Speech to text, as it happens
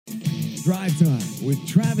Drive Time with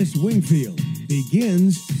Travis Wingfield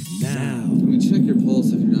begins now. Can we check your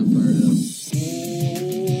pulse if you're not fired up?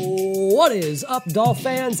 What is up, Dolphin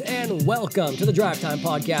fans, and welcome to the Drive Time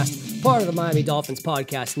Podcast, part of the Miami Dolphins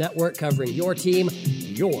Podcast Network, covering your team,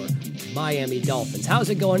 your Miami Dolphins. How's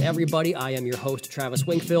it going, everybody? I am your host, Travis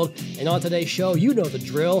Wingfield, and on today's show, you know the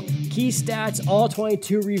drill. Key stats, all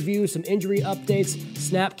 22 reviews, some injury updates,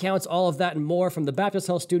 snap counts, all of that and more from the Baptist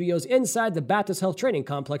Health Studios inside the Baptist Health Training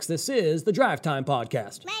Complex. This is the Drive Time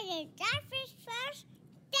Podcast.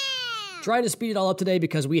 Trying to speed it all up today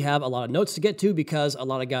because we have a lot of notes to get to because a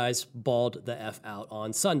lot of guys balled the F out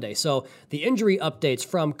on Sunday. So the injury updates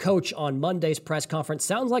from Coach on Monday's press conference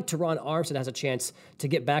sounds like Teron Armstead has a chance to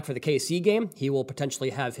get back for the KC game. He will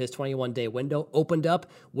potentially have his 21-day window opened up,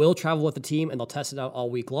 will travel with the team, and they'll test it out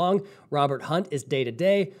all week long. Robert Hunt is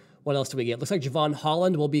day-to-day. What else do we get? Looks like Javon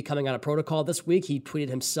Holland will be coming out of protocol this week. He tweeted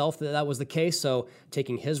himself that that was the case, so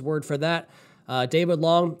taking his word for that. David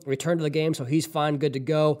Long returned to the game, so he's fine, good to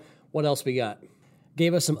go. What else we got?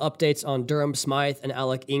 Gave us some updates on Durham Smythe and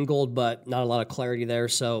Alec Ingold, but not a lot of clarity there.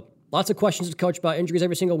 So lots of questions to Coach about injuries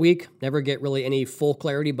every single week. Never get really any full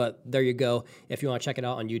clarity, but there you go. If you want to check it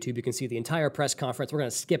out on YouTube, you can see the entire press conference. We're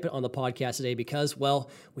going to skip it on the podcast today because, well,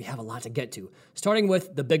 we have a lot to get to. Starting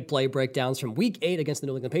with the big play breakdowns from Week 8 against the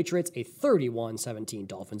New England Patriots, a 31-17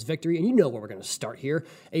 Dolphins victory. And you know where we're going to start here.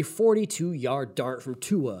 A 42-yard dart from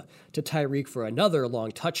Tua to Tyreek for another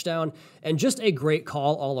long touchdown. And just a great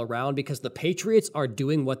call all around because the Patriots are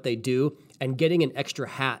doing what they do and getting an extra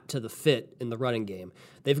hat to the fit in the running game.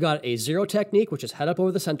 They've got a 0 technique, which is head up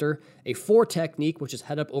over the center, a 4 technique, which is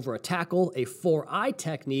head up over a tackle, a 4-eye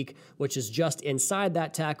technique, which is just inside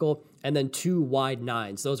that tackle, and then 2 wide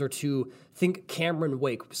 9s. Those are 2, think Cameron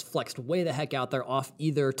Wake, was flexed way the heck out there off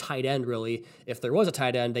either tight end, really. If there was a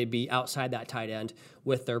tight end, they'd be outside that tight end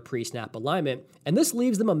with their pre-snap alignment. And this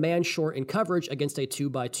leaves them a man short in coverage against a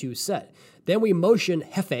 2-by-2 set. Then we motion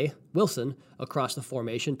Hefe Wilson across the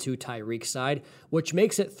formation to Tyreek's side, which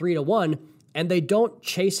makes it 3-1, and they don't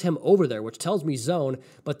chase him over there, which tells me zone,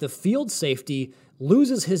 but the field safety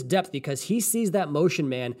loses his depth because he sees that motion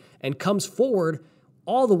man and comes forward.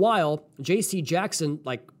 All the while, J.C. Jackson,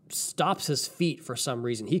 stops his feet for some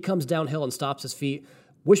reason. He comes downhill and stops his feet.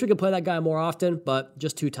 Wish we could play that guy more often, but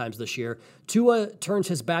just 2 times this year. Tua turns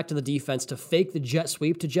his back to the defense to fake the jet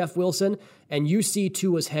sweep to Jeff Wilson, and you see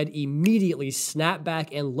Tua's head immediately snap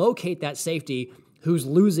back and locate that safety who's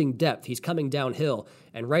losing depth. He's coming downhill,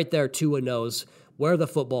 and right there, Tua knows where the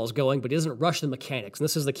football is going, but he doesn't rush the mechanics, and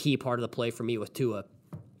this is the key part of the play for me with Tua,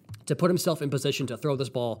 to put himself in position to throw this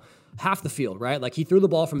ball half the field, right? He threw the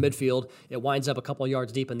ball from midfield. It winds up a couple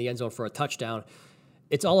yards deep in the end zone for a touchdown.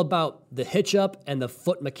 It's all about the hitch up and the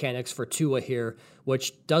foot mechanics for Tua here,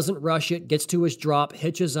 which doesn't rush it, gets to his drop,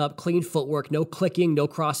 hitches up, clean footwork, no clicking, no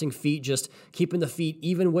crossing feet, just keeping the feet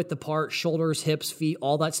even width apart, shoulders, hips, feet,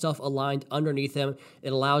 all that stuff aligned underneath him.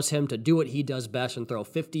 It allows him to do what he does best and throw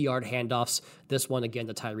 50-yard handoffs. This one again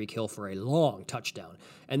to Tyreek Hill for a long touchdown.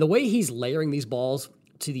 And the way he's layering these balls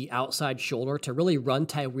to the outside shoulder to really run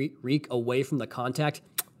Tyreek away from the contact,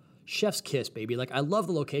 chef's kiss, baby. I love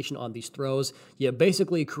the location on these throws. You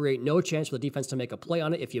basically create no chance for the defense to make a play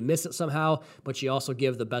on it if you miss it somehow, but you also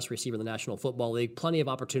give the best receiver in the National Football League plenty of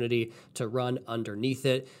opportunity to run underneath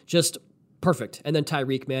it. Just perfect. And then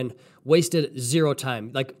Tyreek, man, wasted 0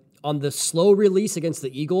 time. On the slow release against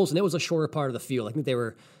the Eagles, and it was a shorter part of the field. I think they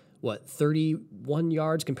were, 31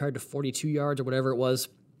 yards compared to 42 yards or whatever it was.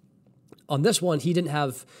 On this one, he didn't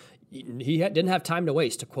have time to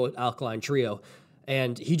waste, to quote Alkaline Trio.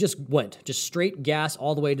 And he just went, straight gas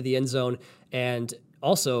all the way to the end zone, and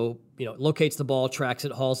also, locates the ball, tracks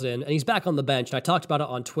it, hauls it in, and he's back on the bench. And I talked about it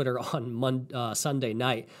on Twitter on Sunday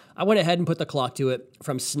night. I went ahead and put the clock to it.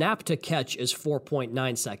 From snap to catch is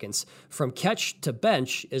 4.9 seconds. From catch to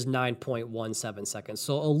bench is 9.17 seconds.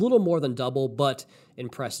 So a little more than double, but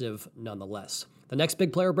impressive nonetheless. The next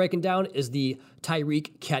big player breaking down is the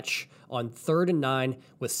Tyreek catch on 3rd and 9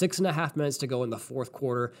 with 6.5 minutes to go in the fourth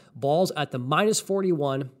quarter. Ball's at the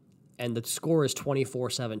 -41, and the score is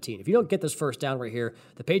 24-17. If you don't get this first down right here,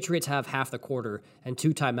 the Patriots have half the quarter and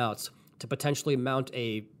 2 timeouts to potentially mount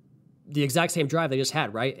the exact same drive they just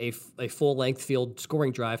had, right? A full-length field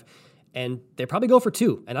scoring drive. And they probably go for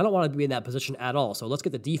 2, and I don't want to be in that position at all. So let's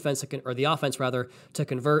get the offense to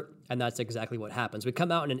convert, and that's exactly what happens. We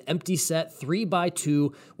come out in an empty set,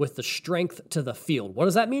 3-by-2, with the strength to the field. What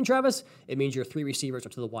does that mean, Travis? It means your 3 receivers are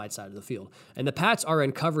to the wide side of the field. And the Pats are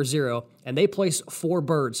in cover 0, and they place 4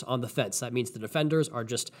 birds on the fence. That means the defenders are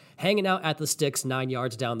just hanging out at the sticks 9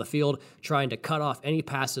 yards down the field, trying to cut off any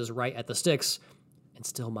passes right at the sticks. and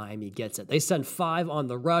still Miami gets it. They send 5 on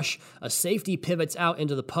the rush, a safety pivots out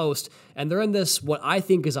into the post, and they're in this, what I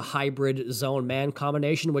think is a hybrid zone-man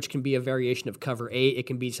combination, which can be a variation of cover 8. It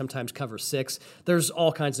can be sometimes cover 6. There's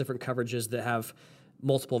all kinds of different coverages that have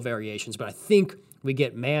multiple variations, but I think we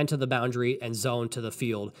get man to the boundary and zone to the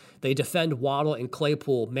field. They defend Waddle and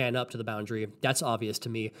Claypool man up to the boundary. That's obvious to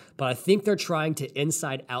me, but I think they're trying to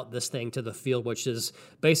inside out this thing to the field, which is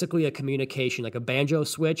basically a communication, like a banjo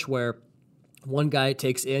switch where one guy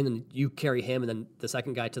takes in and you carry him, and then the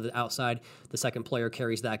second guy to the outside, the second player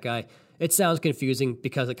carries that guy. It sounds confusing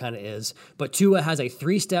because it kind of is, but Tua has a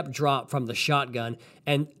 3-step drop from the shotgun,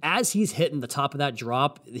 and as he's hitting the top of that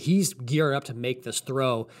drop, he's gearing up to make this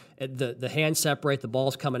throw. The hands separate, the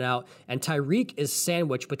ball's coming out, and Tyreek is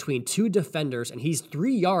sandwiched between 2 defenders, and he's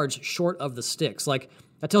 3 yards short of the sticks. Like,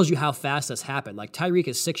 that tells you how fast this happened. Like, Tyreek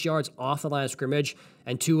is 6 yards off the line of scrimmage,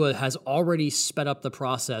 and Tua has already sped up the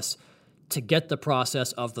process to get the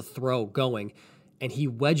process of the throw going, and he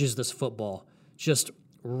wedges this football just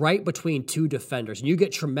right between 2 defenders. And you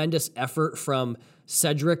get tremendous effort from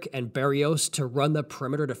Cedric and Berrios to run the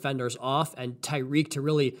perimeter defenders off, and Tyreek to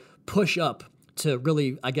really push up to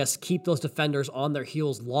really, I guess, keep those defenders on their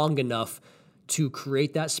heels long enough to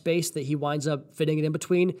create that space that he winds up fitting it in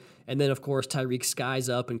between. And then, of course, Tyreek skies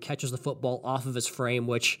up and catches the football off of his frame,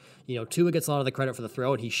 which, Tua gets a lot of the credit for the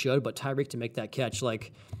throw, and he should, but Tyreek to make that catch,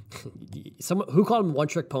 like, who called him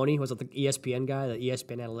one-trick pony? Was it the ESPN guy, the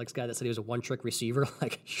ESPN analytics guy that said he was a one-trick receiver?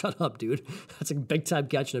 Like, shut up, dude. That's a big-time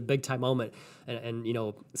catch and a big-time moment, and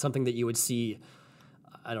something that you would see,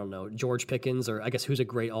 I don't know, George Pickens, or I guess who's a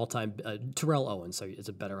great all-time, Terrell Owens, so it's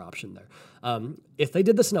a better option there. If they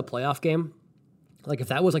did this in a playoff game, like if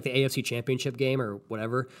that was like the AFC Championship game or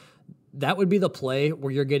whatever, that would be the play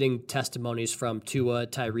where you're getting testimonies from Tua,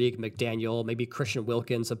 Tyreek, McDaniel, maybe Christian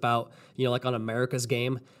Wilkins about, like on America's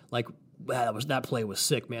Game, like, wow, that play was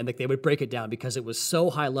sick, man. Like they would break it down because it was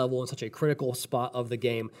so high level and such a critical spot of the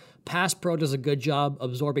game. Pass pro does a good job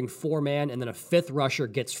absorbing 4-man, and then a 5th rusher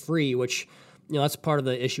gets free, which, that's part of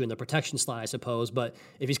the issue in the protection slide, I suppose. But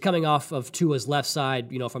if he's coming off of Tua's left side,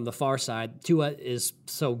 from the far side, Tua is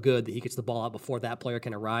so good that he gets the ball out before that player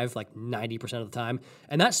can arrive, like 90% of the time.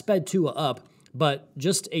 And that sped Tua up, but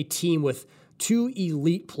just a team with 2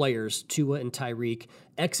 elite players, Tua and Tyreek,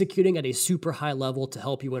 executing at a super high level to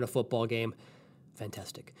help you win a football game.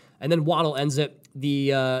 Fantastic. And then Waddle ends it.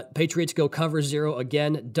 The Patriots go cover 0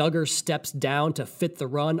 again. Duggar steps down to fit the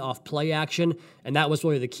run off play action, and that was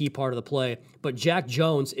really the key part of the play. But Jack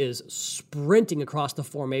Jones is sprinting across the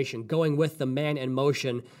formation, going with the man in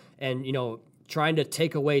motion and, trying to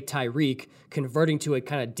take away Tyreek, converting to a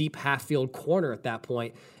kind of deep half-field corner at that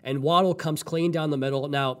point. And Waddle comes clean down the middle.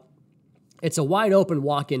 Now, it's a wide-open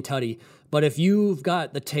walk-in tutty, but if you've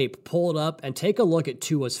got the tape, pull it up and take a look at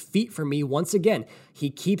Tua's feet for me. Once again, he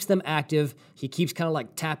keeps them active. He keeps kind of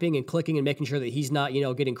like tapping and clicking and making sure that he's not,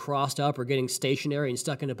 getting crossed up or getting stationary and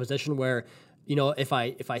stuck in a position where, if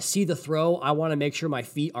I see the throw, I want to make sure my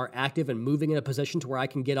feet are active and moving in a position to where I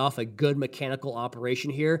can get off a good mechanical operation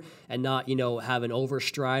here and not, have an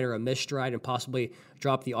overstride or a misstride and possibly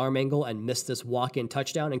drop the arm angle and miss this walk-in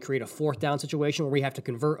touchdown and create a 4th down situation where we have to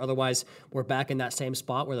convert. Otherwise, we're back in that same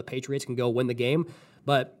spot where the Patriots can go win the game.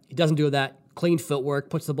 But he doesn't do that. Clean footwork,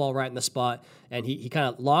 puts the ball right in the spot, and he kind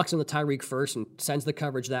of locks on the Tyreek first and sends the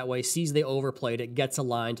coverage that way, sees they overplayed it, gets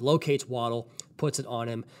aligned, locates Waddle, puts it on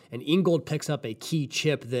him, and Ingold picks up a key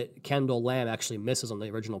chip that Kendall Lamb actually misses on the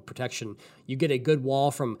original protection. You get a good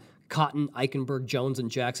wall from Cotton, Eichenberg, Jones,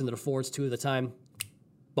 and Jackson that affords 2 at the time.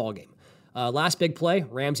 Ball game. Last big play,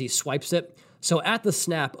 Ramsey swipes it. So at the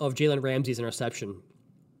snap of Jalen Ramsey's interception,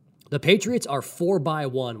 the Patriots are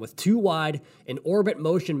 4-by-1 with 2 wide, an orbit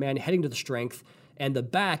motion man heading to the strength, and the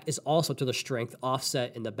back is also to the strength,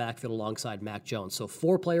 offset in the backfield alongside Mac Jones. So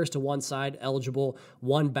 4 players to one side, eligible,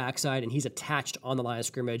 1 backside, and he's attached on the line of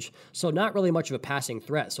scrimmage. So not really much of a passing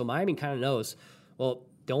threat. So Miami kind of knows, well,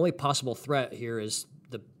 the only possible threat here is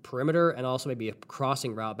the perimeter and also maybe a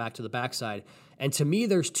crossing route back to the backside. And to me,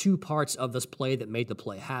 there's 2 parts of this play that made the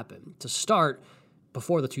play happen. To start,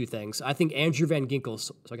 before the 2 things, I think Andrew Van Ginkel's,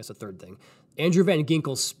 so I guess the 3rd thing, Andrew Van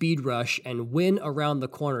Ginkel's speed rush and win around the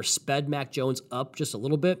corner sped Mac Jones up just a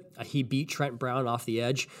little bit. He beat Trent Brown off the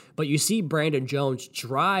edge, but you see Brandon Jones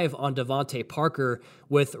drive on Devontae Parker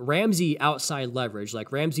with Ramsey outside leverage.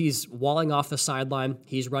 Like Ramsey's walling off the sideline,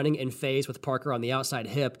 he's running in phase with Parker on the outside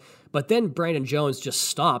hip, but then Brandon Jones just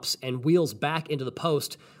stops and wheels back into the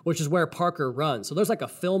post, which is where Parker runs. So there's like a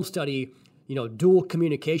film study dual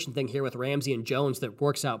communication thing here with Ramsey and Jones that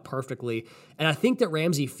works out perfectly. And I think that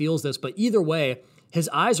Ramsey feels this, but either way, His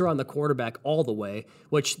eyes are on the quarterback all the way,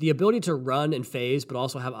 which the ability to run and phase, but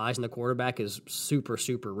also have eyes on the quarterback is super,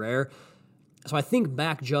 super rare. So I think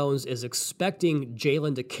Mac Jones is expecting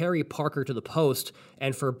Jalen to carry Parker to the post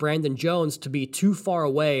and for Brandon Jones to be too far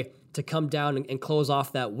away to come down and close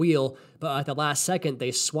off that wheel. But at the last second,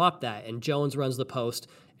 they swap that, and Jones runs the post,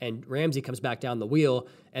 and Ramsey comes back down the wheel.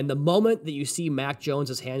 And the moment that you see Mac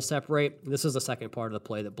Jones' hands separate, this is the second part of the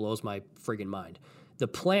play that blows my friggin' mind.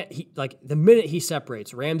 The minute he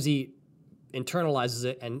separates, Ramsey internalizes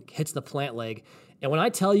it and hits the plant leg. And when I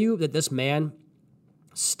tell you that this man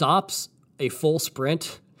stops a full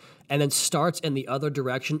sprint and then starts in the other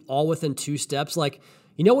direction all within 2 steps, like,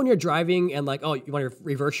 you know when you're driving and like, oh, you want to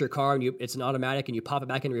reverse your car and it's an automatic and you pop it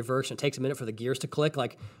back in reverse and it takes a minute for the gears to click?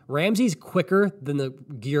 Like, Ramsey's quicker than the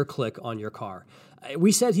gear click on your car.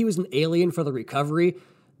 We said he was an alien for the recovery.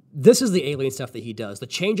 This is the alien stuff that he does. The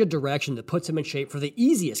change of direction that puts him in shape for the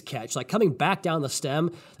easiest catch, like coming back down the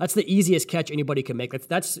stem. That's the easiest catch anybody can make.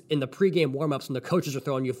 That's in the pregame warmups when the coaches are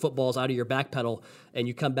throwing you footballs out of your back pedal and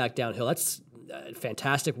you come back downhill. That's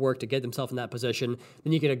fantastic work to get himself in that position.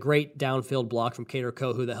 Then you get a great downfield block from Kader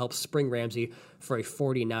Kohu that helps spring Ramsey for a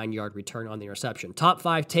 49-yard return on the interception. Top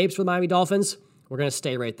 5 tapes for the Miami Dolphins. We're going to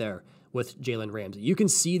stay right there with Jalen Ramsey. You can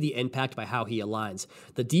see the impact by how he aligns.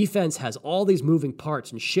 The defense has all these moving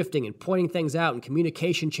parts and shifting and pointing things out and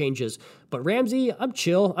communication changes. But Ramsey, I'm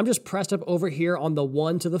chill. I'm just pressed up over here on the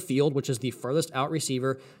 1 to the field, which is the furthest out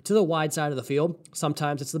receiver to the wide side of the field.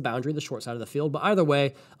 Sometimes it's the boundary, the short side of the field. But either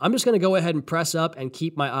way, I'm just going to go ahead and press up and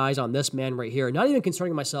keep my eyes on this man right here. Not even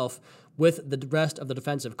concerning myself with the rest of the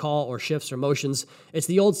defensive call or shifts or motions. It's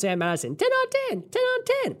the old Sam Madison, 10 on 10, 10 on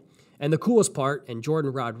 10. And the coolest part, and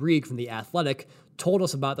Jordan Rodriguez from The Athletic told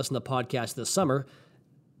us about this in the podcast this summer.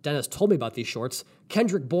 Dennis told me about these shorts.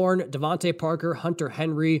 Kendrick Bourne, Devontae Parker, Hunter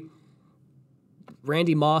Henry,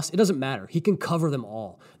 Randy Moss, it doesn't matter. He can cover them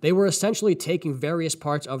all. They were essentially taking various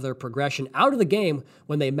parts of their progression out of the game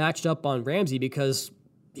when they matched up on Ramsey because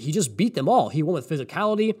he just beat them all. He won with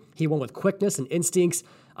physicality. He won with quickness and instincts.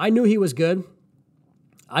 I knew he was good.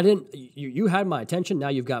 I didn't. You had my attention. Now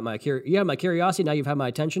you've got you had my curiosity. Now you've had my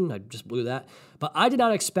attention. I just blew that. But I did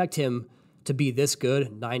not expect him to be this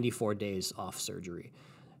good 94 days off surgery.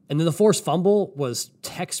 And then the forced fumble was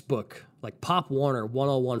textbook, like Pop Warner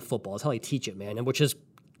 101 football. That's how they teach it, man. And which is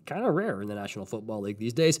kind of rare in the National Football League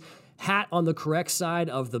these days. Hat on the correct side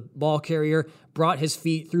of the ball carrier, brought his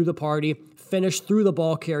feet through the party, finished through the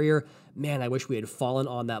ball carrier. Man, I wish we had fallen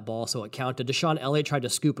on that ball so it counted. Deshaun Elliott tried to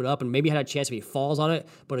scoop it up and maybe had a chance if he falls on it,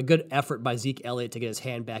 but a good effort by Zeke Elliott to get his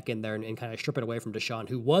hand back in there and kind of strip it away from Deshaun,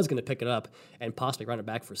 who was going to pick it up and possibly run it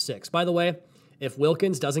back for 6. By the way, if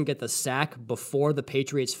Wilkins doesn't get the sack before the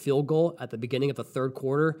Patriots field goal at the beginning of the third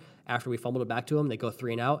quarter, after we fumbled it back to him, they go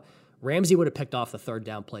 3 and out, Ramsey would have picked off the third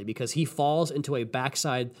down play because he falls into a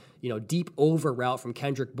backside, deep over route from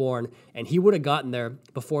Kendrick Bourne, and he would have gotten there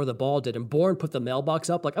before the ball did. And Bourne put the mailbox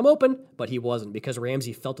up like, I'm open, but he wasn't because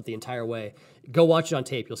Ramsey felt it the entire way. Go watch it on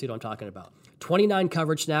tape. You'll see what I'm talking about. 29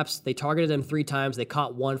 coverage snaps. They targeted him 3 times. They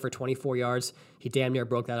caught 1 for 24 yards. He damn near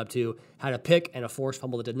broke that up too. Had a pick and a forced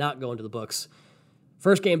fumble that did not go into the books.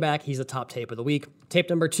 First game back, he's the top tape of the week. Tape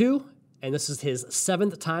number 2, and this is his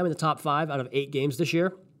 7th time in the top 5 out of 8 games this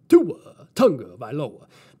year. Tua Tagovailoa.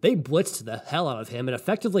 They blitzed the hell out of him and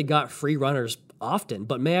effectively got free runners often.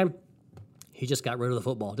 But man, he just got rid of the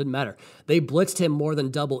football. Didn't matter. They blitzed him more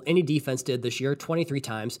than double any defense did this year, 23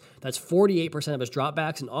 times. That's 48% of his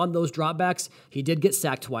dropbacks. And on those dropbacks, he did get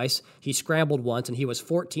sacked twice. He scrambled once, and he was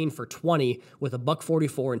 14 for 20 with a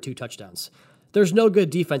 $144 and 2 touchdowns. There's no good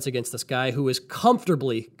defense against this guy who is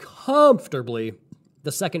comfortably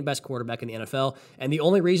the second best quarterback in the NFL. And the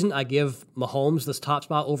only reason I give Mahomes this top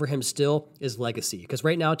spot over him still is legacy. Because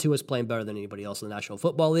right now, Tua's playing better than anybody else in the National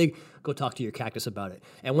Football League. Go talk to your cactus about it.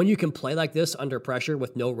 And when you can play like this under pressure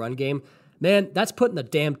with no run game, man, that's putting the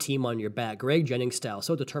damn team on your back. Greg Jennings style.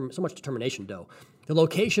 So much determination, though. The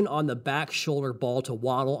location on the back shoulder ball to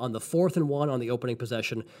Waddle on the 4th and 1 on the opening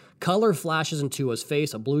possession. Color flashes in Tua's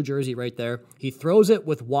face, a blue jersey right there. He throws it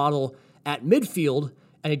with Waddle at midfield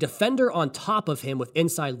and a defender on top of him with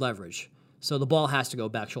inside leverage. So the ball has to go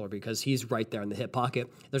back shoulder because he's right there in the hip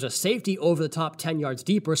pocket. There's a safety over the top 10 yards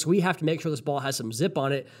deeper, so we have to make sure this ball has some zip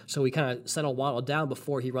on it so we kind of settle Waddle down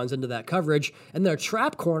before he runs into that coverage. And then a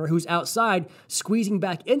trap corner who's outside squeezing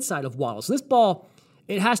back inside of Waddle. So this ball,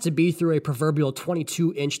 it has to be through a proverbial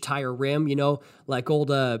 22-inch tire rim, like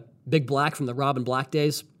old Big Black from the Robin Black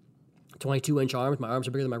days. 22-inch arms. My arms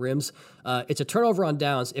are bigger than my rims. It's a turnover on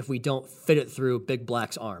downs if we don't fit it through Big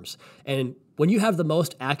Black's arms. And when you have the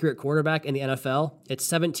most accurate quarterback in the NFL, it's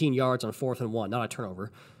 17 yards on 4th and 1, not a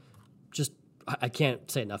turnover. Just I can't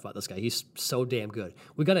say enough about this guy. He's so damn good.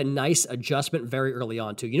 We got a nice adjustment very early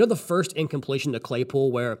on, too. You know the first incompletion to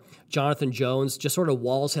Claypool where Jonathan Jones just sort of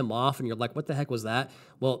walls him off, and you're like, what the heck was that?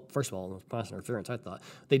 Well, first of all, pass interference, I thought.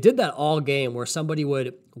 They did that all game where somebody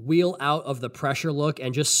would wheel out of the pressure look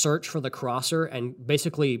and just search for the crosser and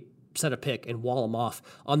basically set a pick and wall him off.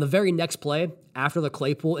 On the very next play, after the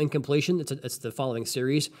Claypool incompletion, it's the following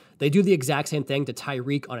series, they do the exact same thing to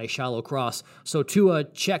Tyreek on a shallow cross. So Tua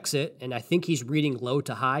checks it, and I think he's reading low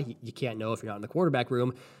to high. You can't know if you're not in the quarterback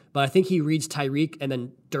room, but I think he reads Tyreek and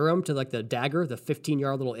then Durham to like the dagger, the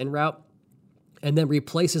 15-yard little in route, and then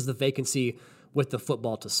replaces the vacancy with the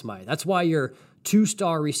football to Smythe. That's why your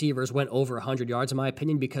 2-star receivers went over 100 yards, in my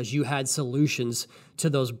opinion, because you had solutions to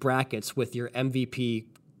those brackets with your MVP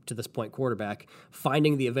to this point quarterback,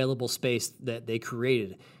 finding the available space that they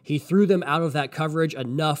created. He threw them out of that coverage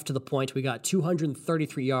enough to the point we got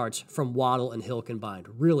 233 yards from Waddle and Hill combined.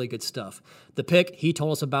 Really good stuff. The pick, he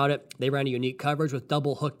told us about it. They ran a unique coverage with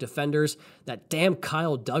double hook defenders. That damn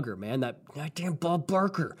Kyle Duggar, man, that damn Bob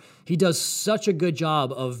Barker. He does such a good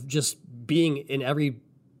job of just being in every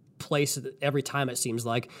place every time, it seems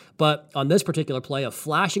like. But on this particular play of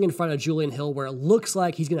flashing in front of Julian Hill where it looks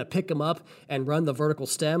like he's going to pick him up and run the vertical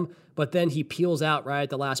stem, but then he peels out right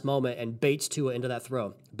at the last moment and baits Tua into that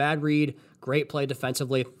throw. Bad read, great play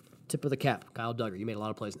defensively. Tip of the cap, Kyle Duggar. You made a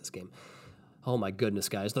lot of plays in this game. Oh my goodness,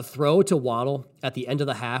 guys. The throw to Waddle at the end of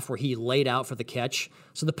the half where he laid out for the catch.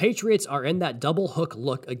 So the Patriots are in that double hook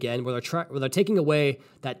look again where they're taking away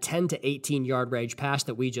that 10 to 18 yard range pass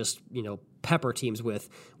that we just, pepper teams with.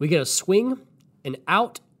 We get a swing, an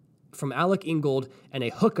out from Alec Ingold, and a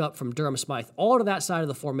hookup from Durham Smythe, all to that side of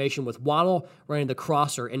the formation with Waddle running the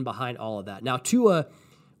crosser in behind all of that. Now,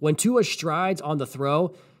 when Tua strides on the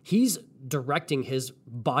throw, he's directing his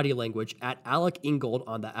body language at Alec Ingold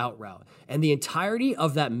on the out route. And the entirety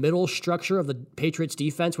of that middle structure of the Patriots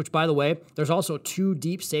defense, which, by the way, there's also 2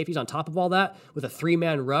 deep safeties on top of all that with a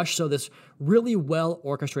 3-man rush. So this really well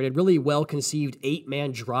orchestrated, really well conceived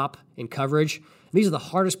 8-man drop in coverage. And these are the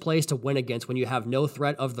hardest plays to win against when you have no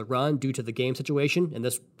threat of the run due to the game situation. In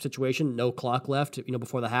this situation, no clock left,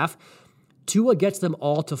 before the half. Tua gets them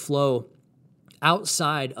all to flow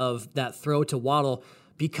outside of that throw to Waddle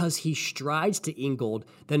because he strides to Ingold,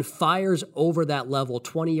 then fires over that level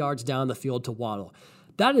 20 yards down the field to Waddle.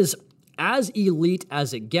 That is as elite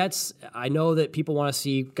as it gets. I know that people want to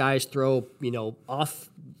see guys throw,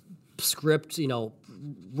 off script,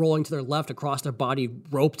 rolling to their left across their body,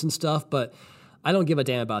 ropes and stuff, but I don't give a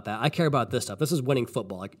damn about that. I care about this stuff. This is winning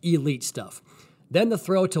football, like elite stuff. Then the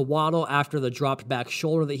throw to Waddle after the dropped back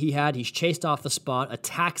shoulder that he had. He's chased off the spot,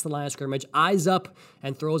 attacks the line of scrimmage, eyes up,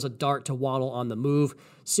 and throws a dart to Waddle on the move.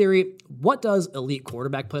 Siri, what does elite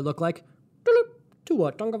quarterback play look like?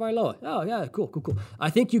 Tua Tagovailoa. Oh, yeah, cool. I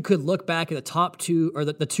think you could look back at the top 2 or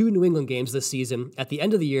the 2 New England games this season at the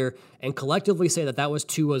end of the year and collectively say that was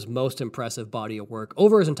Tua's most impressive body of work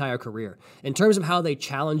over his entire career. In terms of how they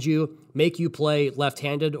challenge you, make you play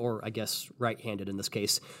left-handed, or I guess right-handed in this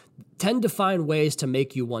case, tend to find ways to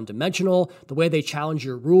make you one-dimensional, the way they challenge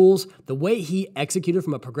your rules, the way he executed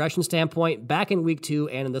from a progression standpoint back in week 2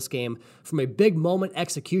 and in this game, from a big moment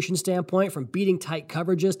execution standpoint, from beating tight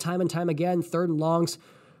coverages time and time again, 3rd and longs.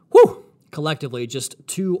 Whew! Collectively, just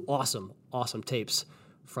 2 awesome tapes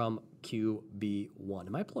from QB1.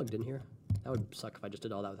 Am I plugged in here? That would suck if I just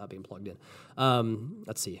did all that without being plugged in.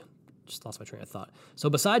 Let's see. Just lost my train of thought. So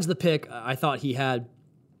besides the pick, I thought he had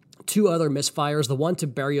 2 other misfires. The one to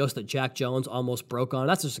Berrios that Jack Jones almost broke on.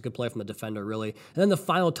 That's just a good play from the defender, really. And then the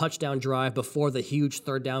final touchdown drive before the huge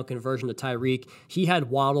 3rd down conversion to Tyreek. He had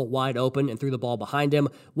Waddle wide open and threw the ball behind him.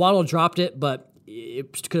 Waddle dropped it, but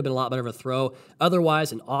it could have been a lot better of a throw.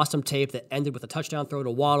 Otherwise, an awesome tape that ended with a touchdown throw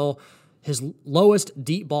to Waddle. His lowest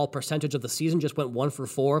deep ball percentage of the season just went 1 for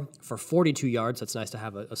 4 for 42 yards. That's nice to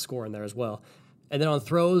have a score in there as well. And then on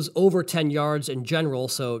throws over 10 yards in general,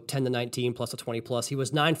 so 10 to 19 plus a 20 plus, he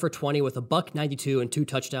was 9 for 20 with a $192 and 2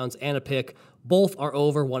 touchdowns and a pick. Both are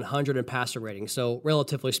over 100 in passer rating. So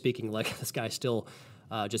relatively speaking, like this guy still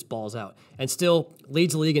just balls out and still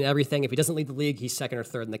leads the league in everything. If he doesn't lead the league, he's 2nd or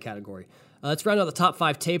 3rd in the category. Let's round out the top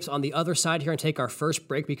 5 tapes on the other side here and take our first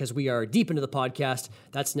break because we are deep into the podcast.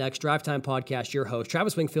 That's next. Drive Time Podcast, your host,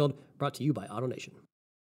 Travis Wingfield, brought to you by AutoNation.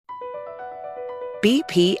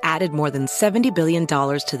 BP added more than $70 billion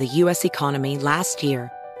to the U.S. economy last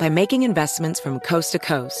year by making investments from coast to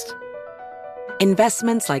coast.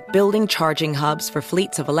 Investments like building charging hubs for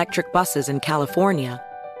fleets of electric buses in California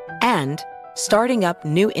and starting up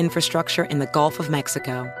new infrastructure in the Gulf of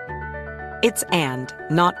Mexico. It's and,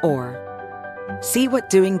 not or. See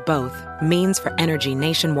what doing both means for energy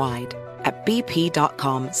nationwide at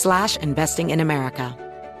bp.com/investing in America.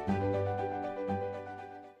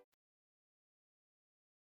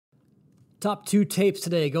 Top two tapes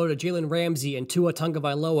today go to Jalen Ramsey and Tua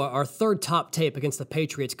Tagovailoa. Our third top tape against the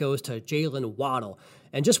Patriots goes to Jalen Waddle.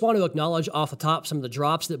 And just want to acknowledge off the top some of the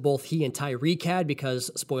drops that both he and Tyreek had because,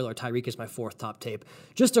 spoiler, Tyreek is my fourth top tape.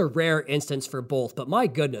 Just a rare instance for both, but my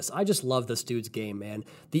goodness, I just love this dude's game, man.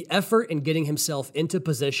 The effort in getting himself into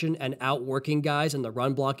position and outworking guys in the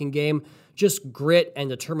run blocking game, just grit and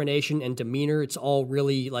determination and demeanor, it's all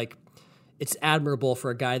really it's admirable for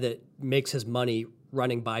a guy that makes his money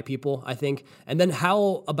running by people, I think. And then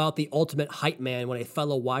how about the ultimate hype man when a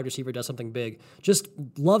fellow wide receiver does something big? Just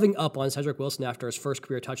loving up on Cedric Wilson after his first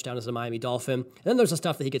career touchdown as a Miami Dolphin. And then there's the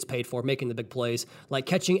stuff that he gets paid for, making the big plays, like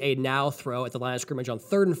catching a now throw at the line of scrimmage on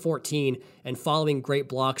 3rd and 14 and following great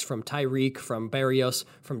blocks from Tyreek, from Barrios,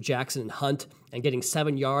 from Jackson and Hunt, and getting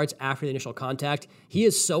 7 yards after the initial contact. He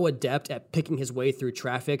is so adept at picking his way through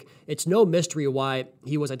traffic. It's no mystery why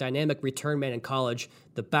he was a dynamic return man in college.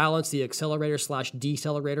 The balance, the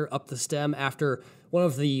accelerator/decelerator up the stem after one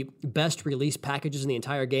of the best release packages in the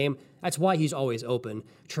entire game. That's why he's always open.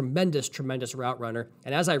 Tremendous, tremendous route runner.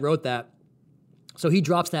 And as I wrote that, so he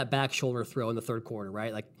drops that back shoulder throw in the third quarter,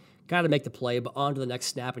 right? Got to make the play, but on to the next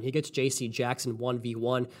snap, and he gets J.C. Jackson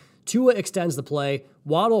 1v1. Tua extends the play.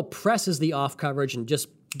 Waddle presses the off coverage and just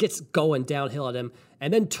gets going downhill at him,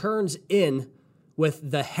 and then turns in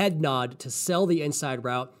with the head nod to sell the inside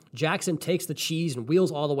route. Jackson takes the cheese and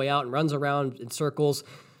wheels all the way out and runs around in circles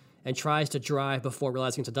and tries to drive before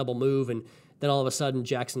realizing it's a double move, and then all of a sudden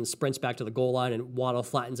Jackson sprints back to the goal line and Waddle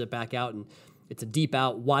flattens it back out, and it's a deep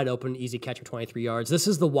out, wide open, easy catch for 23 yards. This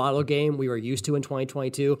is the Waddle game we were used to in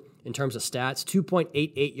 2022 in terms of stats.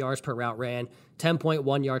 2.88 yards per route ran,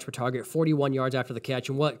 10.1 yards per target, 41 yards after the catch,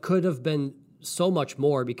 and what could have been so much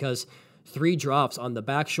more because 3 drops on the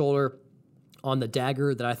back shoulder, on the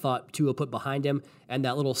dagger that I thought Tua put behind him, and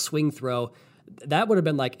that little swing throw. That would have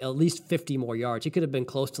been at least 50 more yards. He could have been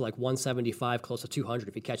close to 175, close to 200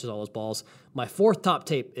 if he catches all those balls. My fourth top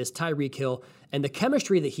tape is Tyreek Hill, and the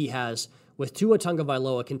chemistry that he has with Tua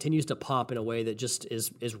Tagovailoa continues to pop in a way that just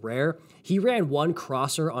is rare. He ran one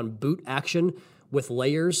crosser on boot action with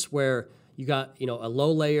layers where you got, a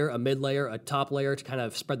low layer, a mid layer, a top layer to kind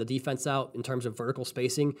of spread the defense out in terms of vertical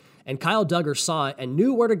spacing. And Kyle Duggar saw it and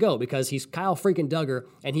knew where to go because he's Kyle freaking Duggar,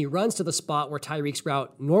 and he runs to the spot where Tyreek's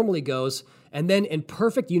route normally goes. And then in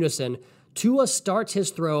perfect unison, Tua starts his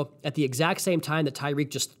throw at the exact same time that Tyreek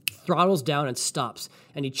just throttles down and stops.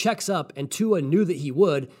 And he checks up, and Tua knew that he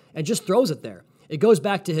would and just throws it there. It goes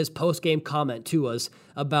back to his post-game comment, Tua's,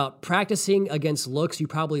 about practicing against looks you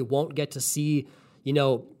probably won't get to see,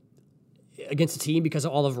 against a team because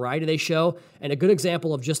of all the variety they show, and a good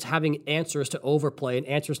example of just having answers to overplay and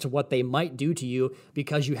answers to what they might do to you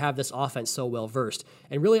because you have this offense so well versed.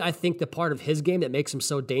 And really, I think the part of his game that makes him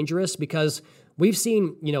so dangerous, because we've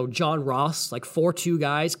seen, John Ross, 4-2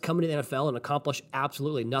 guys come into the NFL and accomplish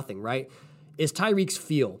absolutely nothing, right? Is Tyreek's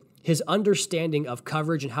feel, his understanding of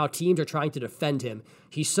coverage and how teams are trying to defend him.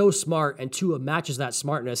 He's so smart, and Tua matches that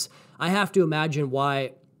smartness. I have to imagine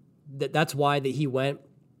why that's why that he went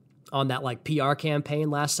on that PR campaign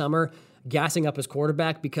last summer, gassing up his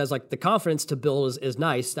quarterback, because the confidence to build is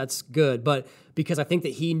nice. That's good. But because I think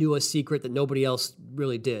that he knew a secret that nobody else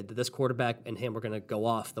really did, that this quarterback and him were going to go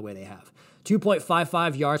off the way they have.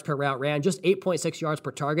 2.55 yards per route ran, just 8.6 yards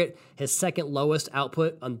per target, his second lowest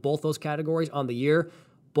output on both those categories on the year.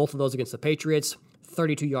 Both of those against the Patriots.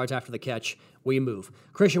 32 yards after the catch, we move.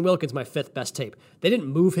 Christian Wilkins, my fifth best tape. They didn't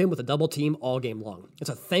move him with a double team all game long. It's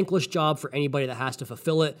a thankless job for anybody that has to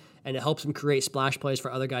fulfill it, and it helps him create splash plays for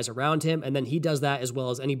other guys around him, and then he does that as well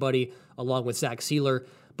as anybody along with Zach Sealer.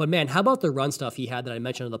 But man, how about the run stuff he had that I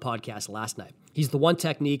mentioned on the podcast last night? He's the one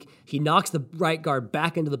technique. He knocks the right guard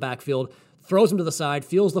back into the backfield, throws him to the side,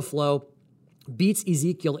 feels the flow, beats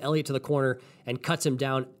Ezekiel Elliott to the corner, and cuts him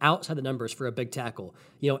down outside the numbers for a big tackle.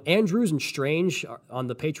 Andrews and Strange on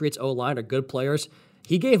the Patriots O-line are good players.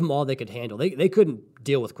 He gave them all they could handle. They couldn't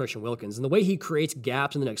deal with Christian Wilkins. And the way he creates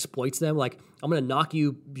gaps and then exploits them, I'm going to knock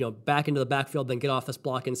you, back into the backfield, then get off this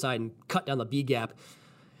block inside and cut down the B gap.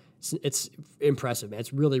 It's impressive, man.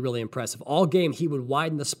 It's really, really impressive. All game, he would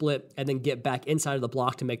widen the split and then get back inside of the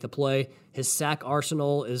block to make the play. His sack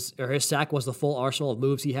was the full arsenal of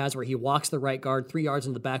moves he has, where he walks the right guard 3 yards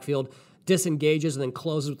into the backfield, disengages, and then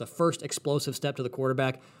closes with the first explosive step to the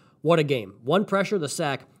quarterback. What a game. 1 pressure, the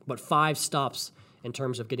sack, but 5 stops in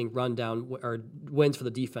terms of getting run down or wins for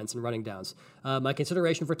the defense and running downs. My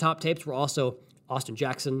consideration for top tapes were also Austin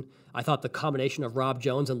Jackson. I thought the combination of Rob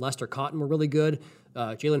Jones and Lester Cotton were really good.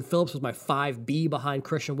 Jalen Phillips was my 5B behind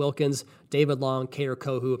Christian Wilkins. David Long, Kader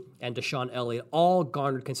Kohu, and Deshaun Elliott all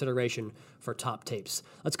garnered consideration for top tapes.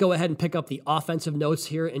 Let's go ahead and pick up the offensive notes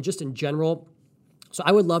here, and just in general. So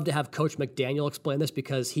I would love to have Coach McDaniel explain this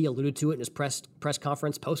because he alluded to it in his press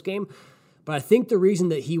conference post-game. But I think the reason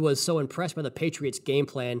that he was so impressed by the Patriots' game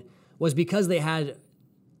plan was because they had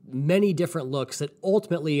many different looks that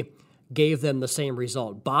ultimately gave them the same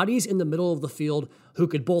result. Bodies in the middle of the field who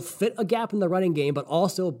could both fit a gap in the running game but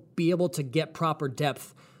also be able to get proper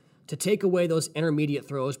depth to take away those intermediate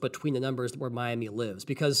throws between the numbers where Miami lives.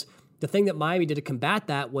 Because the thing that Miami did to combat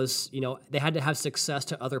that was, they had to have success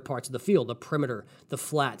to other parts of the field, the perimeter, the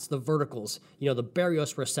flats, the verticals, the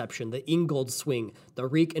Berrios reception, the Ingold swing, the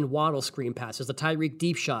Reek and Waddle screen passes, the Tyreek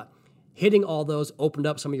deep shot. Hitting all those opened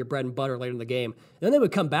up some of your bread and butter later in the game. And then they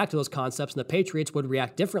would come back to those concepts, and the Patriots would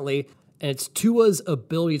react differently. And it's Tua's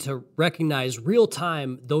ability to recognize real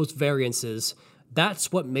time those variances.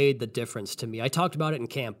 That's what made the difference to me. I talked about it in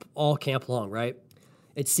camp, all camp long, right?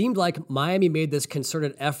 It seemed like Miami made this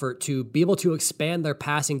concerted effort to be able to expand their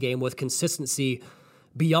passing game with consistency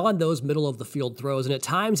beyond those middle of the field throws. And at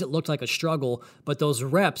times it looked like a struggle, but those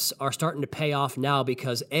reps are starting to pay off now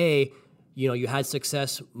because A, you had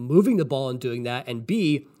success moving the ball and doing that, and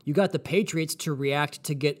B, you got the Patriots to react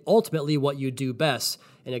to get ultimately what you do best.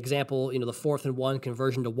 An example, the 4th and 1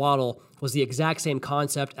 conversion to Waddle was the exact same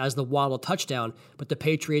concept as the Waddle touchdown, but the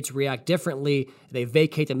Patriots react differently. They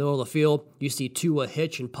vacate the middle of the field. You see Tua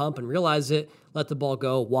hitch and pump and realize it, let the ball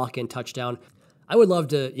go, walk in touchdown. I would love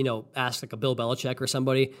to, ask like a Bill Belichick or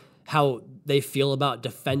somebody how they feel about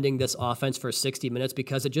defending this offense for 60 minutes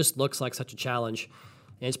because it just looks like such a challenge.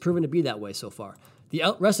 And it's proven to be that way so far. The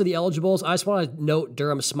rest of the eligibles, I just want to note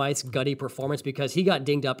Durham Smythe's gutty performance because he got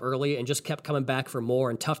dinged up early and just kept coming back for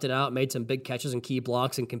more and toughed it out, made some big catches and key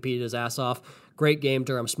blocks and competed his ass off. Great game,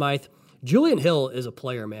 Durham Smythe. Julian Hill is a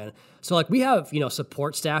player, man. So, we have,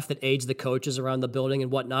 support staff that aids the coaches around the building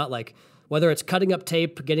and whatnot, whether it's cutting up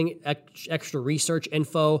tape, getting extra research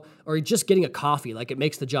info, or just getting a coffee, it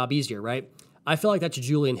makes the job easier, right? I feel like that's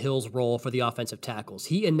Julian Hill's role for the offensive tackles.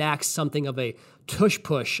 He enacts something of a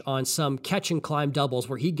tush-push on some catch-and-climb doubles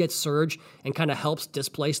where he gets surge and kind of helps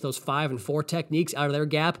displace those 5 and 4 techniques out of their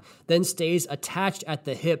gap, then stays attached at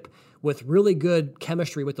the hip with really good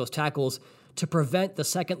chemistry with those tackles to prevent the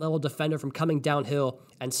second-level defender from coming downhill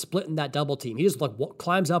and splitting that double team. He just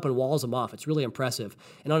climbs up and walls them off. It's really impressive.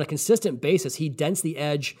 And on a consistent basis, he dents the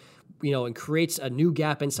edge, and creates a new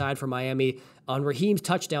gap inside for Miami. On Raheem's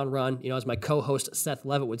touchdown run, as my co-host Seth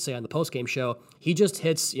Levitt would say on the postgame show, he just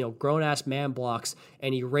hits, grown-ass man blocks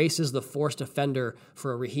and he races the forced defender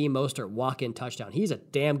for a Raheem Mostert walk-in touchdown. He's a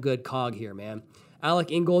damn good cog here, man. Alec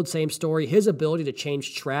Ingold, same story. His ability to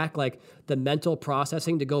change track, the mental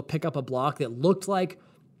processing to go pick up a block that looked like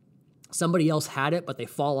somebody else had it, but they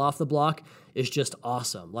fall off the block, is just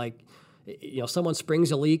awesome. Someone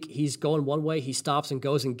springs a leak, he's going one way, he stops and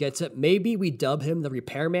goes and gets it. Maybe we dub him the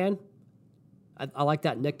repairman. I like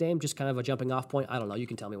that nickname, just kind of a jumping off point. I don't know. You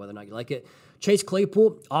can tell me whether or not you like it. Chase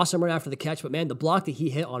Claypool, awesome run after the catch, but man, the block that he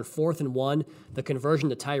hit on 4th and 1, the conversion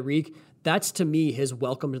to Tyreek, that's to me his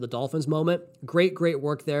welcome to the Dolphins moment. Great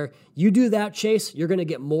work there. You do that, Chase, you're going to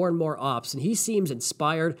get more and more ops, and he seems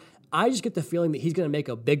inspired. I just get the feeling that he's going to make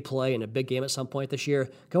a big play in a big game at some point this year.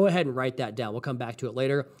 Go ahead and write that down. We'll come back to it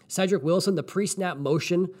later. Cedric Wilson, the pre-snap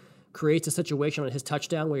motion creates a situation on his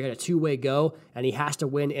touchdown where he had a two-way go, and he has to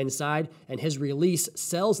win inside, and his release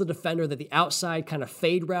sells the defender that the outside kind of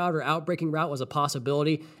fade route or outbreaking route was a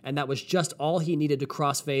possibility, and that was just all he needed to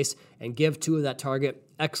cross-face and give Tua that target.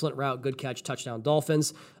 Excellent route, good catch, touchdown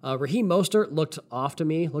Dolphins. Raheem Mostert looked off to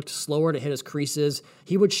me, looked slower to hit his creases.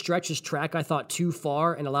 He would stretch his track, I thought, too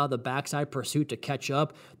far and allow the backside pursuit to catch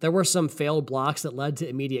up. There were some failed blocks that led to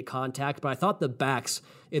immediate contact, but I thought the backs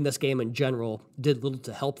in this game in general did little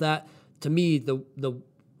to help that. To me, the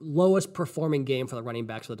lowest performing game for the running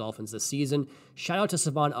backs for the Dolphins this season. Shout out to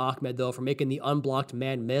Savon Ahmed, though, for making the unblocked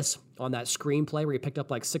man miss on that screen play where he picked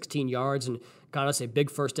up 16 yards and got us a big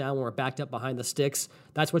first down when we're backed up behind the sticks.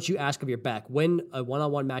 That's what you ask of your back. Win a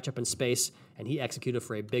one-on-one matchup in space, and he executed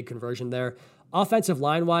for a big conversion there. Offensive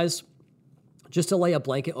line-wise, just to lay a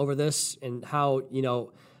blanket over this and how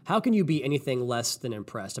can you be anything less than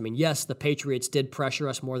impressed? I mean, yes, the Patriots did pressure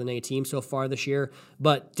us more than any team so far this year,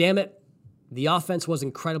 but damn it, the offense was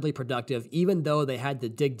incredibly productive, even though they had to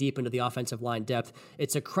dig deep into the offensive line depth.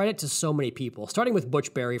 It's a credit to so many people, starting with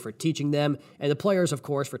Butch Berry for teaching them, and the players, of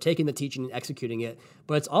course, for taking the teaching and executing it.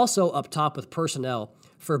 But it's also up top with personnel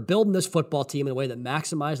for building this football team in a way that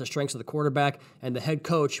maximized the strengths of the quarterback and the head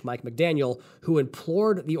coach, Mike McDaniel, who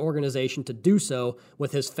implored the organization to do so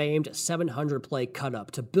with his famed 700-play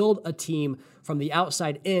cut-up, to build a team from the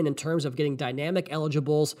outside in terms of getting dynamic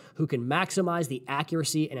eligibles who can maximize the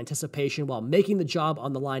accuracy and anticipation while making the job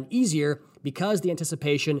on the line easier because the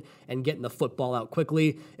anticipation and getting the football out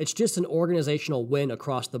quickly. It's just an organizational win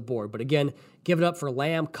across the board. But again, give it up for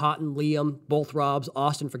Lamb, Cotton, Liam, both Robs,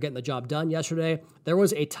 Austin for getting the job done yesterday. There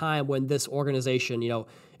was a time when this organization,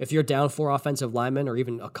 if you're down 4 offensive linemen or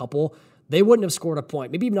even a couple, they wouldn't have scored a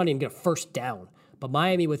point, maybe even not even get a first down. But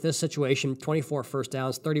Miami with this situation, 24 first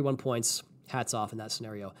downs, 31 points, hats off in that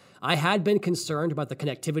scenario. I had been concerned about the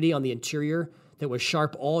connectivity on the interior that was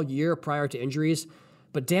sharp all year prior to injuries,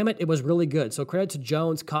 but damn it was really good. So credit to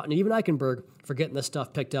Jones, Cotton, and even Eichenberg for getting this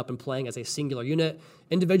stuff picked up and playing as a singular unit.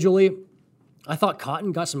 Individually, I thought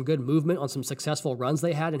Cotton got some good movement on some successful runs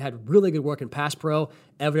they had and had really good work in pass pro,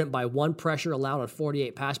 evident by 1 pressure allowed on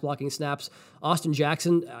 48 pass blocking snaps. Austin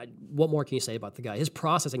Jackson, what more can you say about the guy? His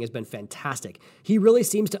processing has been fantastic. He really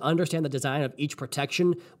seems to understand the design of each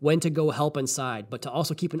protection, when to go help inside, but to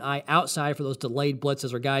also keep an eye outside for those delayed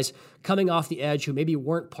blitzes or guys coming off the edge who maybe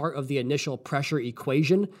weren't part of the initial pressure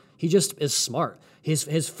equation. He just is smart.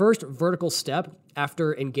 His first vertical step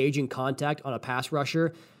after engaging contact on a pass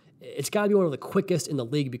rusher, it's got to be one of the quickest in the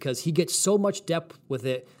league because he gets so much depth with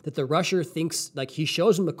it that the rusher thinks, like, he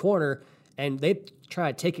shows him the corner and they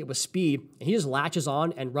try to take it with speed, and he just latches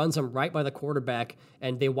on and runs them right by the quarterback,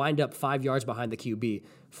 and they wind up 5 yards behind the QB.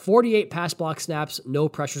 48 pass block snaps, no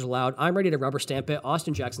pressures allowed. I'm ready to rubber stamp it.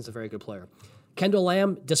 Austin Jackson's a very good player. Kendall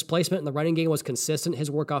Lamb, displacement in the running game was consistent.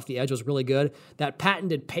 His work off the edge was really good. That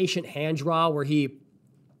patented patient hand draw where he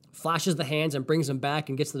flashes the hands and brings them back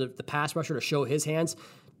and gets the pass rusher to show his hands,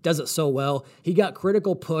 does it so well. He got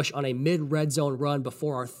critical push on a mid-red zone run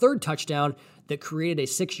before our 3rd touchdown that created a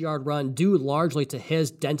 6-yard run due largely to his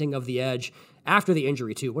denting of the edge after the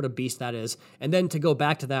injury, too. What a beast that is. And then to go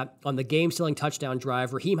back to that, on the game-sealing touchdown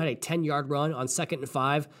drive, Raheem had a 10-yard run on 2nd and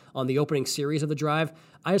 5 on the opening series of the drive.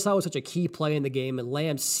 I just thought it was such a key play in the game, and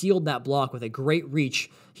Lamb sealed that block with a great reach.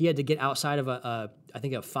 He had to get outside of a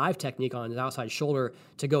 5 technique on his outside shoulder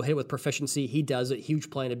to go hit it with proficiency. He does it.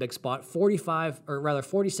 Huge play in a big spot.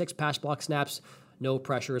 46 pass block snaps, no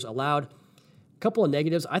pressures allowed. Couple of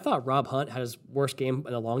negatives. I thought Rob Hunt had his worst game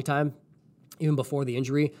in a long time, even before the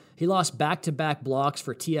injury. He lost back-to-back blocks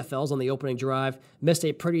for TFLs on the opening drive, missed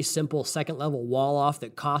a pretty simple second-level wall-off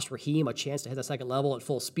that cost Raheem a chance to hit the second level at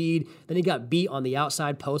full speed. Then he got beat on the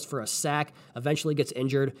outside post for a sack, eventually gets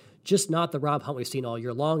injured. Just not the Rob Hunt we've seen all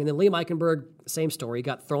year long. And then Liam Eichenberg, same story. He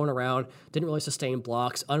got thrown around, didn't really sustain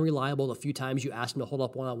blocks, unreliable the few times you asked him to hold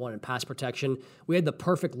up one-on-one in pass protection. We had the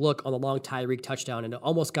perfect look on the long Tyreek touchdown, and it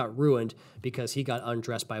almost got ruined because he got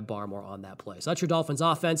undressed by Barmore on that play. So that's your Dolphins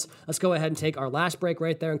offense. Let's go ahead and take our last break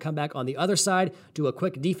right there and come back on the other side, do a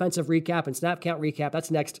quick defensive recap and snap count recap.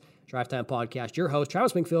 That's next. Drive Time Podcast. Your host,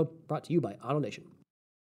 Travis Wingfield, brought to you by AutoNation.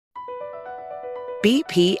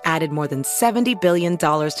 BP added more than $70 billion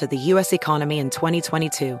to the U.S. economy in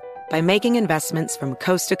 2022 by making investments from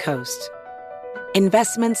coast to coast.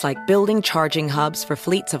 Investments like building charging hubs for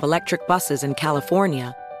fleets of electric buses in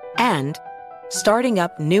California and starting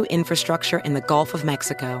up new infrastructure in the Gulf of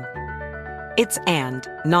Mexico. It's and,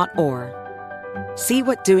 not or. See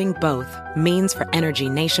what doing both means for energy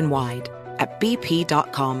nationwide at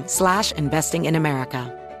bp.com/investing in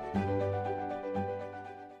America.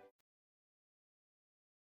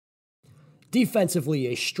 Defensively,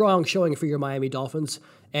 a strong showing for your Miami Dolphins.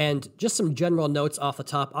 And just some general notes off the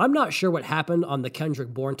top. I'm not sure what happened on the Kendrick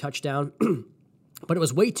Bourne touchdown, but it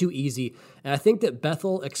was way too easy. And I think that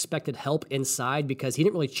Bethel expected help inside because he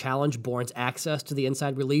didn't really challenge Bourne's access to the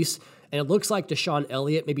inside release. And it looks like Deshaun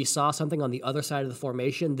Elliott maybe saw something on the other side of the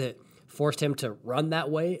formation that forced him to run that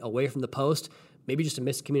way, away from the post. Maybe just a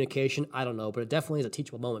miscommunication. I don't know, but it definitely is a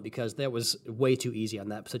teachable moment because that was way too easy on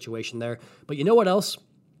that situation there. But you know what else?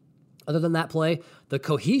 Other than that play, the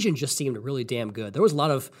cohesion just seemed really damn good. There was a lot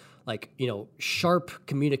of sharp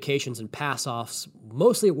communications and pass-offs,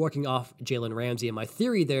 mostly working off Jalen Ramsey. And my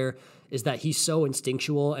theory there is that he's so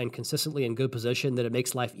instinctual and consistently in good position that it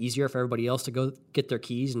makes life easier for everybody else to go get their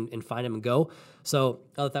keys and find him and go. So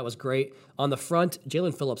I thought that was great. On the front,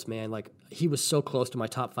 Jalen Phillips, man, he was so close to my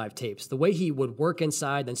top 5 tapes. The way he would work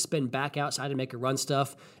inside, then spin back outside and make a run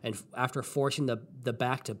stuff, and after forcing the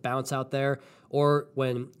back to bounce out there, or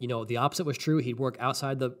when, the opposite was true, he'd work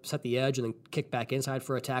outside set the edge and then kick back inside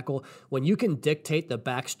for a tackle. When you can dictate the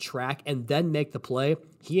back's track and then make the play,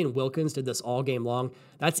 he and Wilkins did this all game long.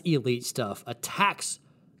 That's elite stuff. Attacks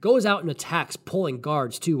goes out and attacks pulling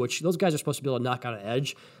guards too, which those guys are supposed to be able to knock out an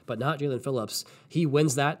edge, but not Jalen Phillips. He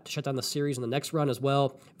wins that to shut down the series in the next run as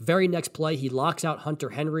well. Very next play, he locks out Hunter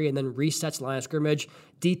Henry and then resets the line of scrimmage,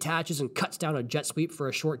 detaches and cuts down a jet sweep for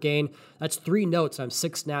a short gain. That's 3 notes on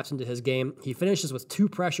 6 snaps into his game. He finishes with 2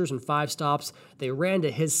 pressures and 5 stops. They ran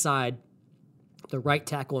to his side, the right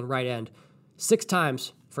tackle and right end, 6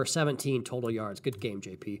 times for 17 total yards. Good game,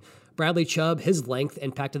 JP. Bradley Chubb, his length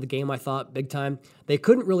impacted the game, I thought, big time. They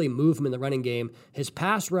couldn't really move him in the running game. His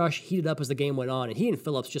pass rush heated up as the game went on, and he and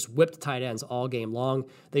Phillips just whipped tight ends all game long.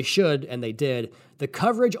 They should, and they did. The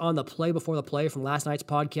coverage on the play before the play from last night's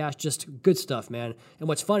podcast, just good stuff, man. And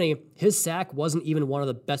what's funny, his sack wasn't even one of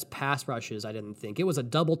the best pass rushes, I didn't think. It was a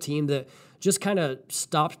double team that just kind of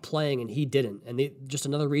stopped playing, and he didn't. And just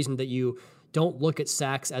another reason that you don't look at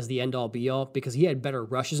sacks as the end-all, be-all, because he had better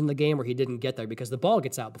rushes in the game where he didn't get there because the ball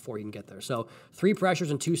gets out before he can get there. So 3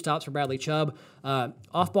 pressures and 2 stops for Bradley Chubb.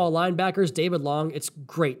 Off-ball linebackers, David Long, it's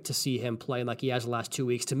great to see him play like he has the last 2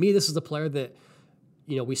 weeks. To me, this is the player that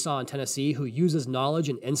we saw in Tennessee who uses knowledge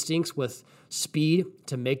and instincts with speed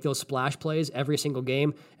to make those splash plays every single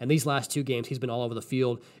game. And these last 2 games, he's been all over the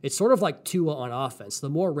field. It's sort of like Tua on offense. The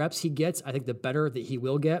more reps he gets, I think the better that he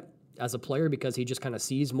will get as a player because he just kind of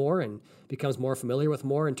sees more and becomes more familiar with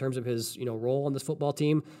more in terms of his, role on this football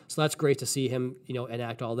team. So that's great to see him,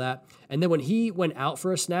 enact all that. And then when he went out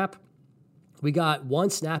for a snap, we got 1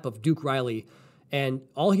 snap of Duke Riley, and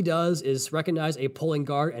all he does is recognize a pulling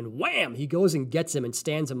guard and wham, he goes and gets him and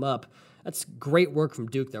stands him up. That's great work from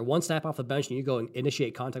Duke there. 1 snap off the bench and you go and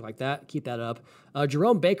initiate contact like that. Keep that up.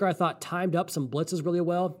 Jerome Baker, I thought, timed up some blitzes really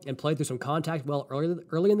well and played through some contact well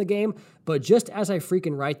early in the game. But just as I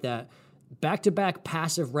freaking write that, back-to-back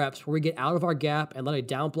passive reps where we get out of our gap and let a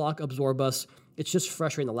down block absorb us, it's just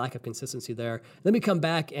frustrating, the lack of consistency there. Then we come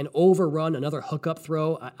back and overrun another hookup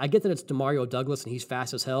throw. I get that it's Demario Douglas and he's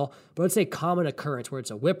fast as hell, but it's a common occurrence where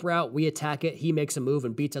it's a whip route, we attack it, he makes a move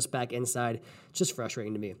and beats us back inside. It's just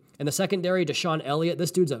frustrating to me. In the secondary, Deshaun Elliott, this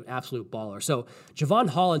dude's an absolute baller. So Javon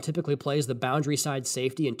Holland typically plays the boundary side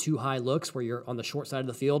safety in 2 high looks where you're on the short side of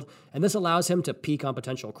the field, and this allows him to peek on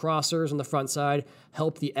potential crossers on the front side,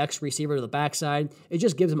 help the X receiver to the backside. It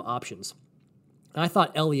just gives him options. And I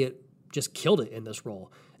thought Elliott just killed it in this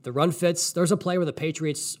role. The run fits. There's a play where the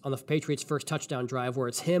Patriots first touchdown drive where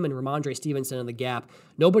it's him and Ramondre Stevenson in the gap.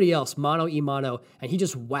 Nobody else, mano, and he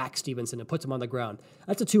just whacks Stevenson and puts him on the ground.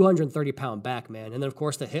 That's a 230-pound back, man. And then, of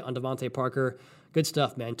course, the hit on Devontae Parker. Good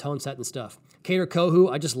stuff, man. Tone setting stuff. Kader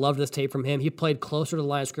Kohu, I just loved this tape from him. He played closer to the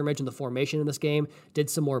line of scrimmage in the formation in this game, did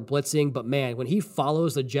some more blitzing, but man, when he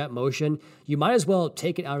follows the jet motion, you might as well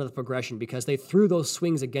take it out of the progression because they threw those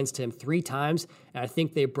swings against him 3 times, and I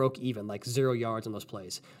think they broke even, like 0 yards on those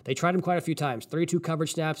plays. They tried him quite a few times. 32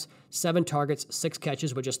 coverage snaps, 7 targets, 6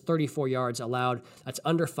 catches, but just 34 yards allowed. That's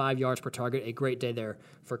under 5 yards per target. A great day there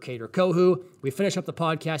for Kader Kohu. We finish up the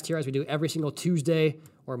podcast here as we do every single Tuesday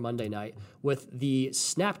or Monday night with the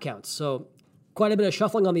snap counts. So quite a bit of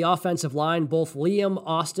shuffling on the offensive line. Both Liam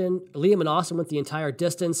and Austin went the entire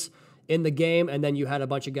distance in the game, and then you had a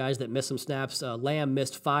bunch of guys that missed some snaps. Lamb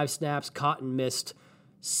missed 5 snaps. Cotton missed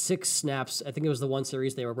 6 snaps. I think it was the one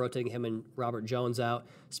series they were rotating him and Robert Jones out.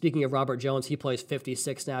 Speaking of Robert Jones, he plays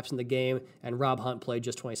 56 snaps in the game, and Rob Hunt played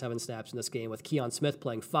just 27 snaps in this game, with Keon Smith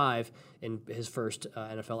playing 5 in his first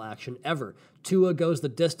NFL action ever. Tua goes the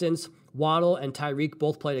distance. Waddle and Tyreek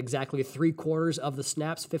both played exactly 3/4 of the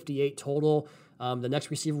snaps, 58 total. The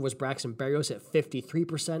next receiver was Braxton Berrios at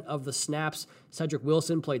 53% of the snaps. Cedric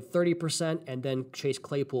Wilson played 30%, and then Chase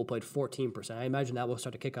Claypool played 14%. I imagine that will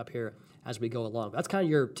start to kick up here as we go along. That's kind of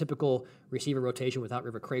your typical receiver rotation without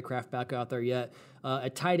River Craycraft back out there yet.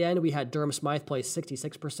 At tight end, we had Durham Smythe play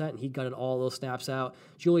 66%, and he gutted all those snaps out.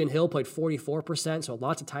 Julian Hill played 44%, so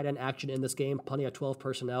lots of tight end action in this game. Plenty of 12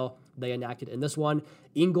 personnel they enacted in this one.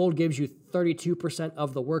 Ingold gives you 32%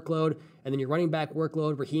 of the workload, and then your running back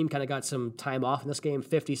workload, Raheem kind of got some time off in this game,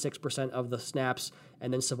 56% of the snaps,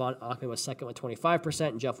 and then Savant Ahmed was second with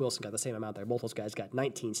 25%, and Jeff Wilson got the same amount there. Both those guys got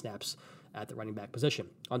 19 snaps at the running back position.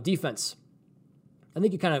 On defense, I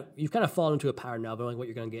think you've kind of fallen into a pattern now of knowing what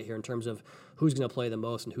you're going to get here in terms of who's going to play the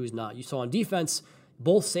most and who's not. You saw on defense,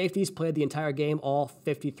 both safeties played the entire game, all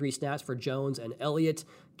 53 snaps for Jones and Elliott.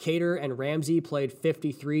 Cater and Ramsey played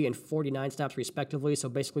 53 and 49 snaps respectively, so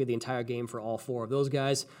basically the entire game for all 4 of those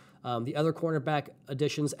guys. The other cornerback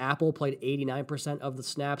additions, Apple played 89% of the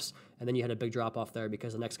snaps, and then you had a big drop-off there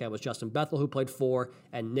because the next guy was Justin Bethel, who played 4,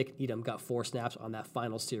 and Nick Needham got 4 snaps on that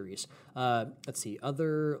final series. Let's see,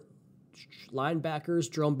 other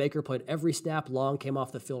linebackers, Jerome Baker played every snap. Long came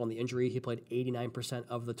off the field on the injury. He played 89%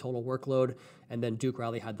 of the total workload, and then Duke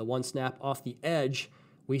Riley had the 1 snap. Off the edge,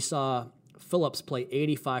 we saw Phillips played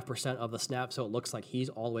 85% of the snaps, so it looks like he's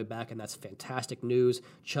all the way back, and that's fantastic news.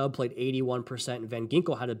 Chubb played 81%, and Van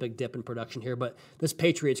Ginkel had a big dip in production here, but this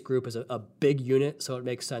Patriots group is a big unit, so it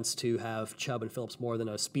makes sense to have Chubb and Phillips more than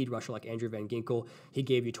a speed rusher like Andrew Van Ginkel. He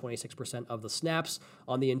gave you 26% of the snaps.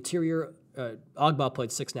 On the interior, Ogba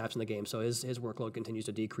played 6 snaps in the game, so his workload continues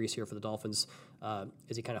to decrease here for the Dolphins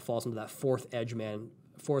as he kind of falls into that fourth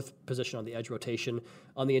position on the edge rotation.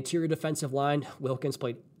 On the interior defensive line, Wilkins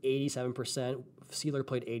played 87%. Sealer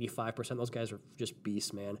played 85%. Those guys are just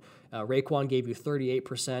beasts, man. Raekwon gave you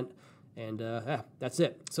 38%. And that's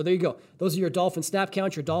it. So there you go. Those are your Dolphins snap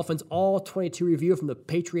counts, your Dolphins all-22 review from the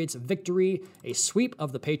Patriots victory, a sweep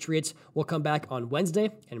of the Patriots. We'll come back on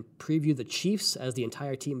Wednesday and preview the Chiefs as the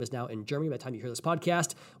entire team is now in Germany by the time you hear this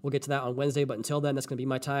podcast. We'll get to that on Wednesday, but until then, that's going to be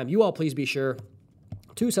my time. You all please be sure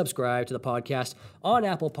to subscribe to the podcast on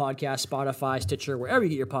Apple Podcasts, Spotify, Stitcher, wherever you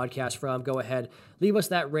get your podcast from. Go ahead, leave us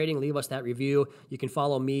that rating, leave us that review. You can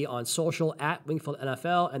follow me on social at Wingfield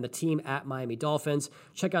NFL and the team at Miami Dolphins.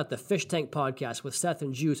 Check out the Fish Tank podcast with Seth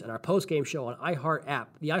and Juice and our post-game show on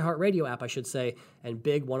the iHeartRadio app, I should say, and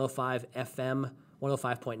Big 105 FM.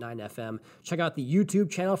 105.9 FM. Check out the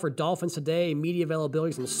YouTube channel for Dolphins Today, media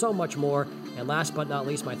availabilities, and so much more. And last but not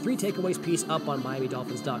least, my 3 takeaways piece up on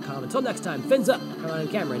MiamiDolphins.com. Until next time, fins up, Caroline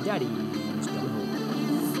and Cameron, Daddy's Dolphins.